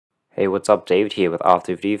Hey, what's up? David here with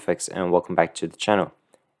After Effects, and welcome back to the channel.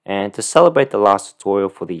 And to celebrate the last tutorial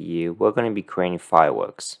for the year, we're going to be creating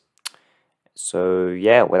fireworks. So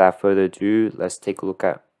yeah, without further ado, let's take a look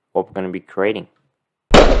at what we're going to be creating.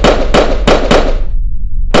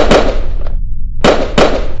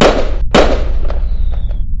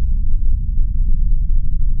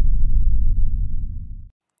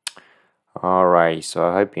 Alright, so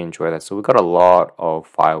I hope you enjoy that. So we've got a lot of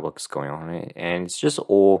fireworks going on, and it's just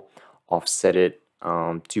all offsetted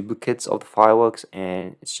duplicates of the fireworks,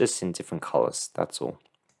 and it's just in different colors, that's all.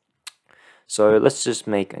 So let's just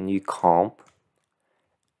make a new comp,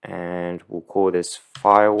 and we'll call this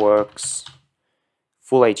fireworks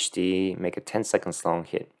full HD, make a 10 seconds long,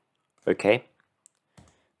 hit OK.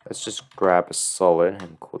 Let's just grab a solid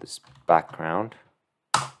and call this background,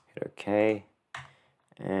 hit OK.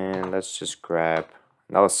 And let's just grab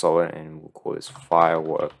another solid and we'll call this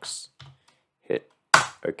fireworks, hit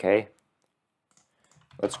OK.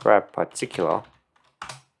 Let's grab particular,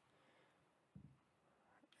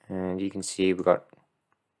 and you can see we've got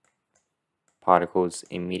particles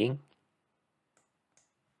emitting.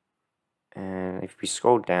 And if we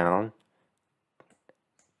scroll down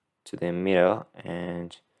to the emitter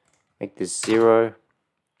and make this 0,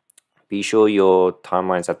 be sure your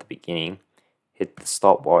timeline's at the beginning. Hit the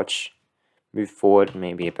stopwatch, move forward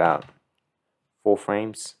maybe about 4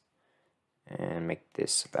 frames, and make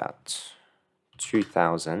this about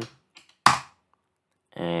 2000,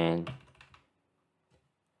 and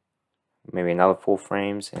maybe another 4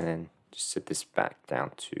 frames, and then just set this back down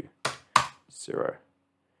to 0.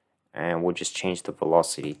 And we'll just change the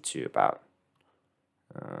velocity to about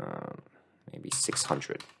maybe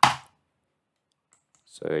 600.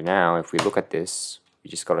 So now if we look at this, we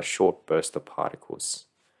just got a short burst of particles.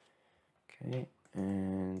 Okay,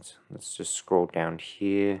 and let's just scroll down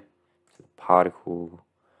here to the particle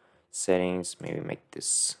settings. Maybe make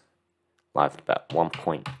this life about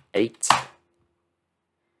 1.8,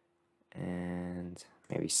 and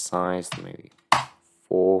maybe size maybe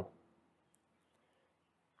 4.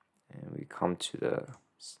 And we come to the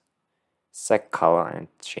set color and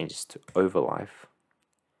change this to overlife.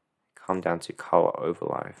 Come down to color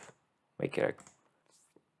overlife, make it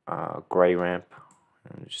a gray ramp,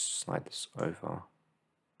 and just slide this over.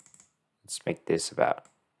 Let's make this about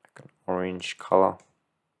like an orange color,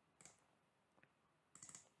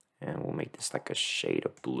 and we'll make this like a shade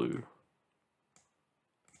of blue.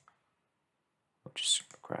 I'll just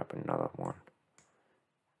grab another one,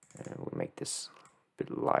 and we'll make this a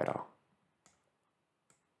bit lighter.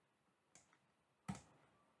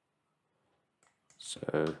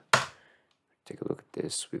 So take a look at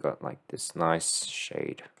this. We got like this nice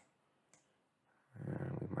shade,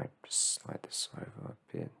 and we might just slide this over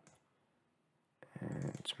a bit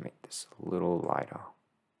and make this a little lighter.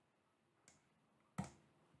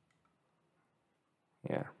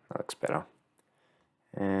 Yeah, that looks better.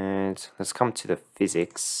 And let's come to the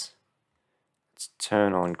physics. Let's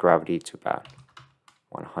turn on gravity to about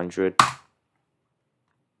 100,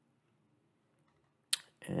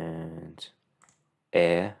 and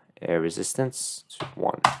air resistance to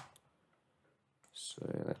 1.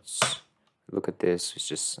 So let's look at this. It's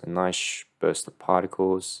just a nice burst of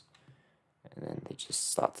particles, and then they just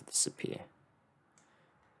start to disappear.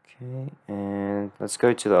 Okay, and let's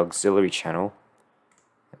go to the auxiliary channel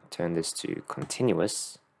and turn this to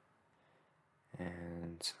continuous,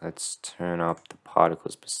 and let's turn up the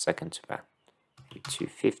particles per second to about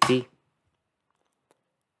 250,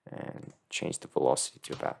 and change the velocity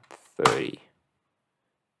to about 30.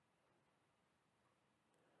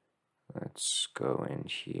 Let's go in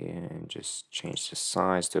here and just change the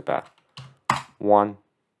size to about 1.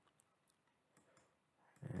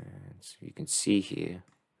 And so you can see here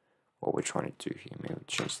what we're trying to do here. Maybe we'll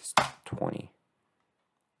change this to 20.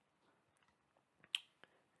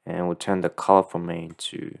 And we'll turn the color from main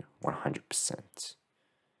to 100%.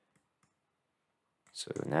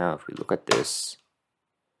 So now if we look at this,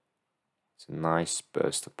 it's a nice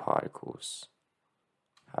burst of particles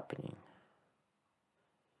happening.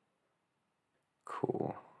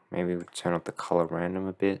 Cool. Maybe we turn up the color random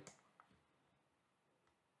a bit.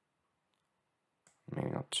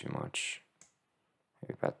 Maybe not too much.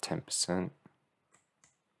 Maybe about 10%.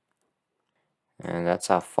 And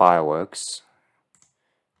that's our fireworks.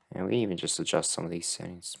 And we even just adjust some of these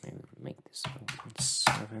settings. Maybe we make this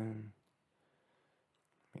 1.7.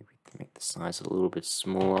 Maybe make the size a little bit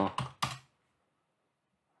smaller.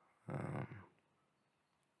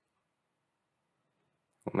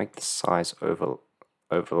 We'll make the size over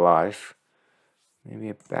life maybe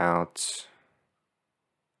about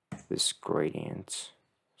this gradient,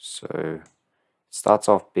 so starts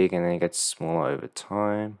off big and then it gets smaller over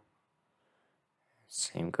time.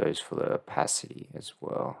 Same goes for the opacity as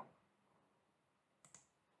well.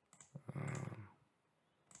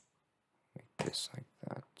 Make this like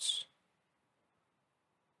that.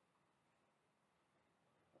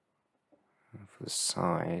 And for the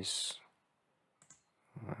size,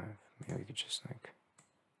 maybe we could just like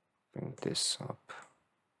bring this up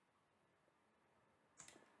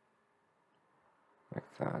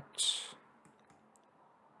like that.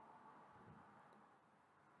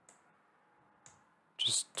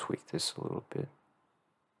 Just tweak this a little bit.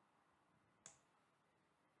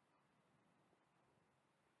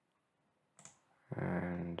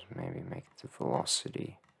 And maybe make the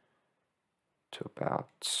velocity to about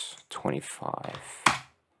 25.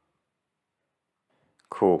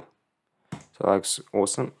 Cool. So that looks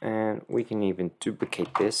awesome. And we can even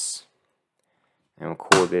duplicate this. And we'll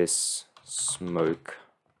call this smoke.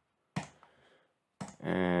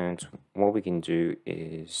 And what we can do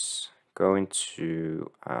is go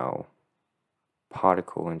into our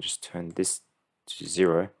particle and just turn this to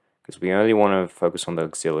 0, because we only want to focus on the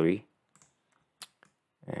auxiliary.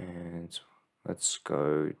 And let's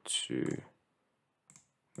go to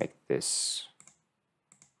make this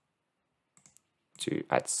to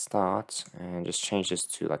at start and just change this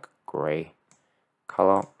to like a gray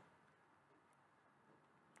color.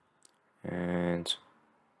 And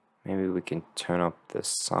maybe we can turn up the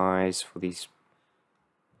size for these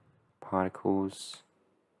particles.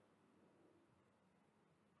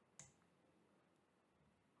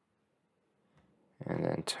 And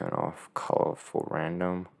then turn off color for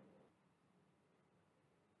random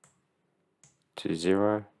to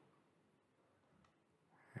 0.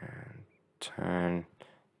 And turn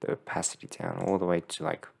the opacity down all the way to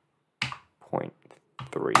like 0.3.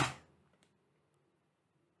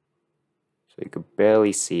 So you could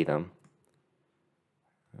barely see them.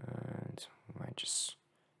 And we might just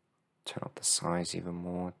turn up the size even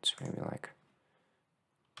more to maybe like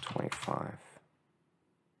 25.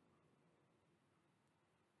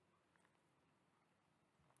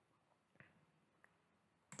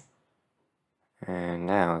 And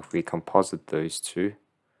now if we composite those two,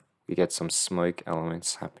 we get some smoke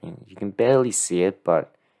elements happening. You can barely see it,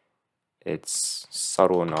 but it's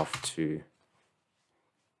subtle enough to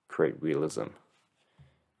create realism.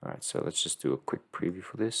 Alright, so let's just do a quick preview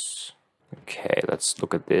for this. Okay, let's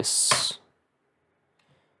look at this.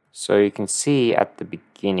 So you can see at the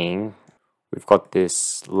beginning, we've got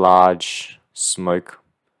this large smoke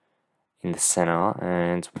in the center,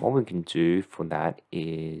 and what we can do for that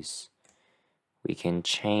is we can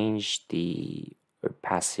change the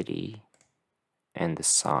opacity and the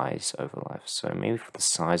size over life. So maybe for the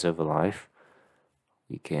size over life,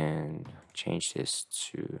 we can change this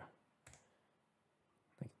to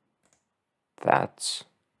like that,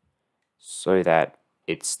 so that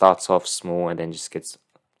it starts off small and then just gets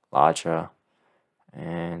larger.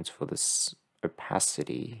 And for this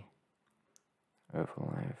opacity over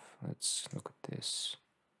life, let's look at this.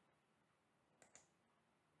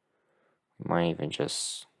 We might even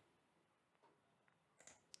just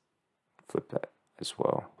flip that as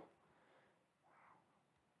well.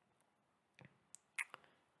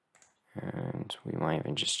 And we might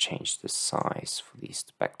even just change the size for these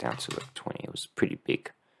back down to like 20. It was pretty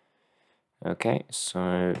big. Okay,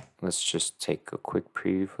 so let's just take a quick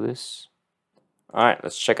preview for this. Alright,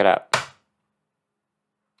 let's check it out.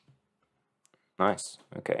 Nice,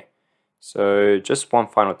 okay. So just one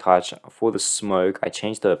final touch. For the smoke, I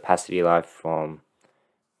changed the opacity life from,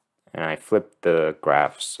 and I flipped the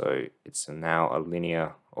graph, so it's now a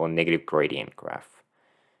linear or negative gradient graph.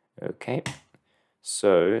 Okay,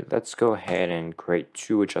 so let's go ahead and create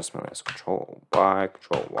two adjustment layers. Control Y,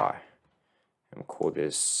 and we'll call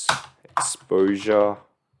this exposure,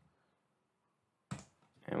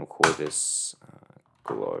 and we'll call this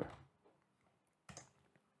glow.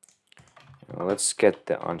 Now let's get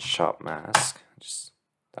the unsharp mask, just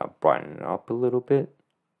brighten it up a little bit,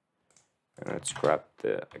 and let's grab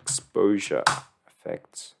the exposure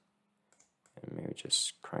effect and maybe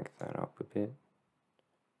just crank that up a bit,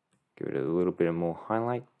 give it a little bit more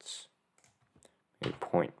highlights, maybe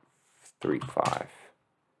 0.35.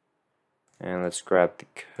 And let's grab the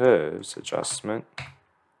curves adjustment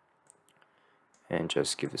and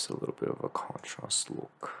just give this a little bit of a contrast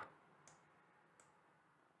look.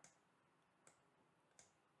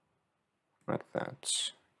 Like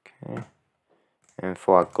that. Okay. And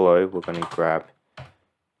for our glow, we're going to grab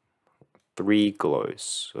 3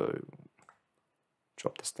 glows. So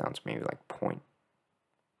drop this down to maybe like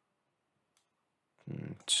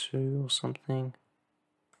 0.2 or something.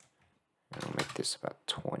 And I'll make this about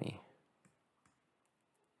 20.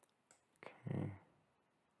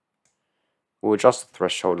 We'll adjust the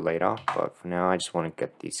threshold later, but for now I just want to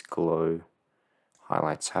get these glow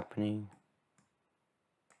highlights happening.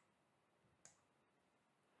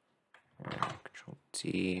 And Control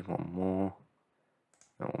D, one more,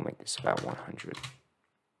 and we'll make this about 100.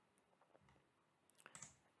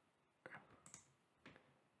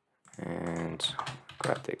 And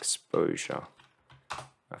grab the exposure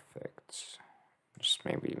effect. Just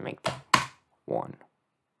maybe make that 1.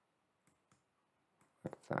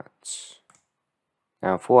 Like that.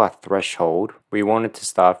 Now for our threshold, we want it to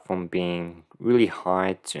start from being really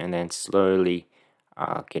high and then slowly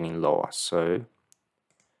getting lower. So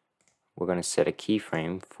we're going to set a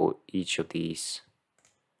keyframe for each of these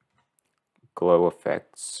glow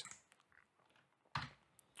effects.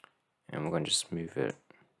 And we're going to just move it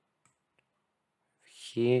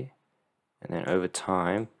here. And then over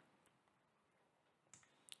time,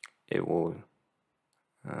 it will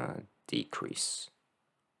decrease.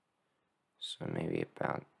 So maybe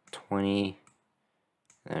about 20.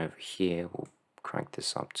 And over here, we'll crank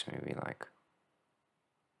this up to maybe like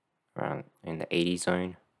around in the 80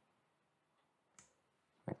 zone.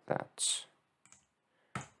 Like that.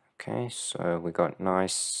 Okay, so we got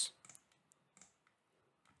nice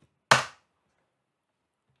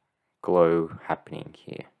glow happening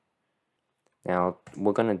here. Now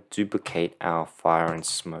we're going to duplicate our fire and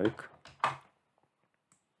smoke.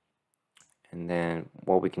 And then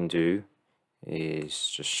what we can do is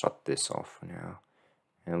just shut this off for now.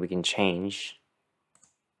 And we can change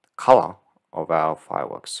the color of our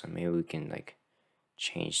fireworks. So maybe we can like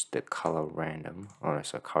change the color random. Oh no,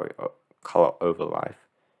 so color overlay.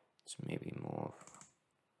 So maybe more of,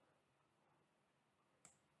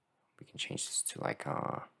 we can change this to like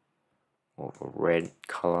more of a red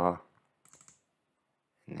color.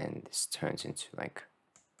 And then this turns into like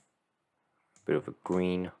a bit of a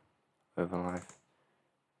green overlay.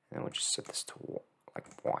 And then we'll just set this to like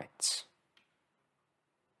white.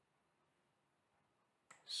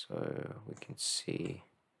 So we can see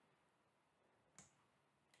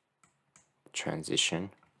the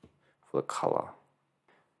transition for the color.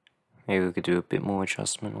 Maybe we could do a bit more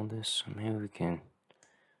adjustment on this. So maybe we can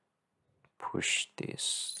push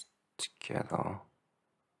this together.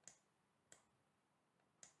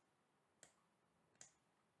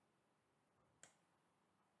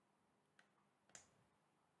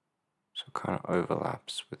 So it kind of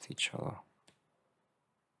overlaps with each other.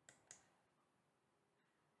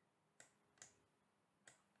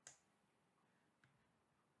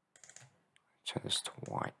 Turn this to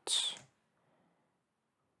white.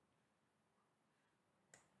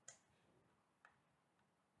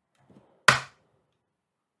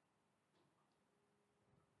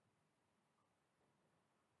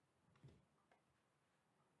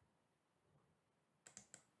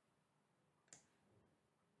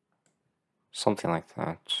 Something like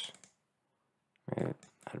that. Maybe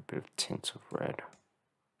add a bit of tint of red.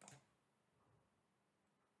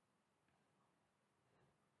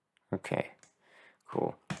 Okay,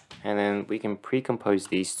 cool. And then we can pre-compose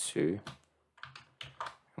these two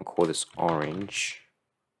and call this orange.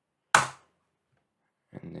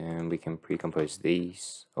 And then we can pre-compose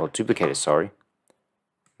these, or duplicate it, sorry.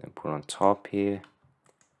 Then put on top here.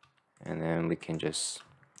 And then we can just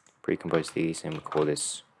pre-compose these and we call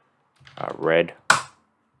this red.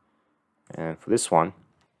 And for this one,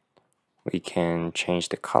 we can change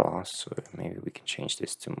the color. So maybe we can change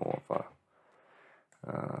this to more of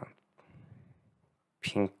a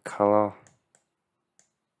pink color.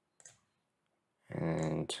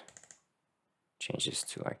 And change this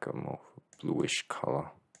to like a more bluish color.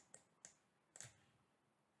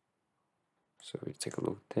 So we take a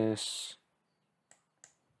look at this.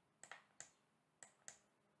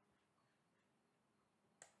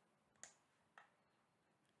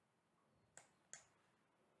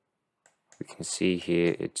 We can see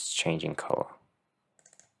here it's changing color.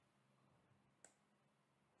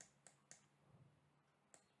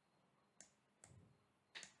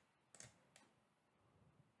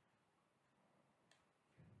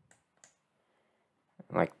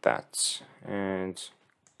 Like that. And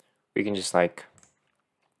we can just like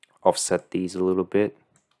offset these a little bit.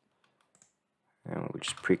 And we'll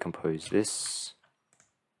just pre-compose these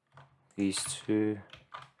two.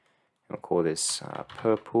 And we'll call this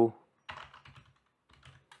purple.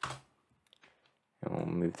 And we'll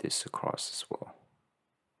move this across as well.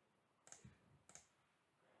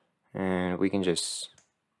 And we can just,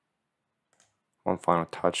 one final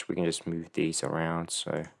touch, we can just move these around.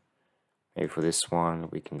 So maybe for this one,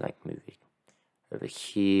 we can like move it over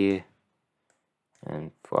here.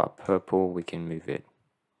 And for our purple, we can move it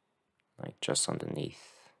like just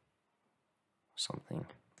underneath something.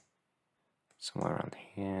 somewhere around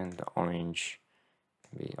here, and the orange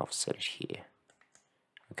can be offset here.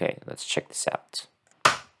 Okay, let's check this out.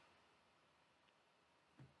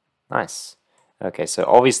 Nice. Okay, so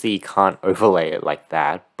obviously you can't overlay it like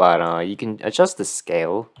that, but you can adjust the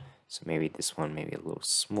scale. So maybe this one maybe a little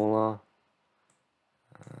smaller,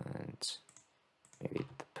 and maybe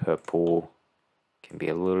the purple can be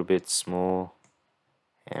a little bit small,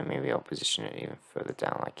 and maybe I'll position it even further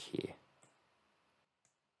down, like here,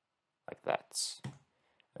 like that.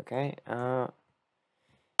 Okay,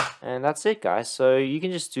 and that's it, guys. So you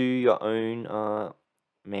can just do your own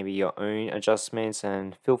maybe your own adjustments,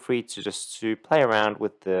 and feel free to just to play around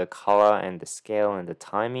with the color and the scale and the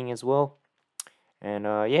timing as well. And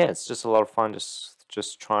yeah, it's just a lot of fun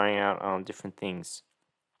just trying out different things.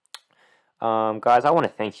 Guys, I want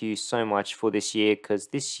to thank you so much for this year, because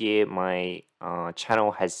this year my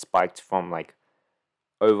channel has spiked from like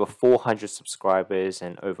over 400 subscribers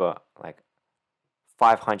and over like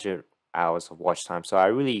 500 hours of watch time. So I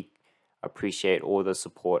really appreciate all the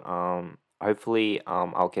support. Hopefully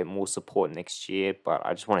I'll get more support next year, but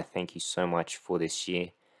I just want to thank you so much for this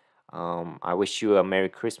year. I wish you a Merry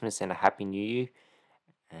Christmas and a Happy New Year.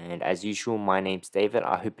 And as usual, my name's David.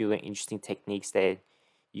 I hope you learn interesting techniques that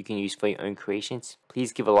you can use for your own creations.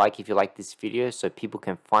 Please give a like if you like this video so people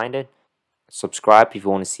can find it. Subscribe if you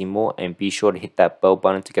want to see more, and be sure to hit that bell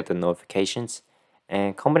button to get the notifications.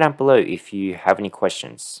 And comment down below if you have any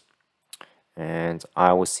questions. And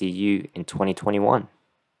I will see you in 2021.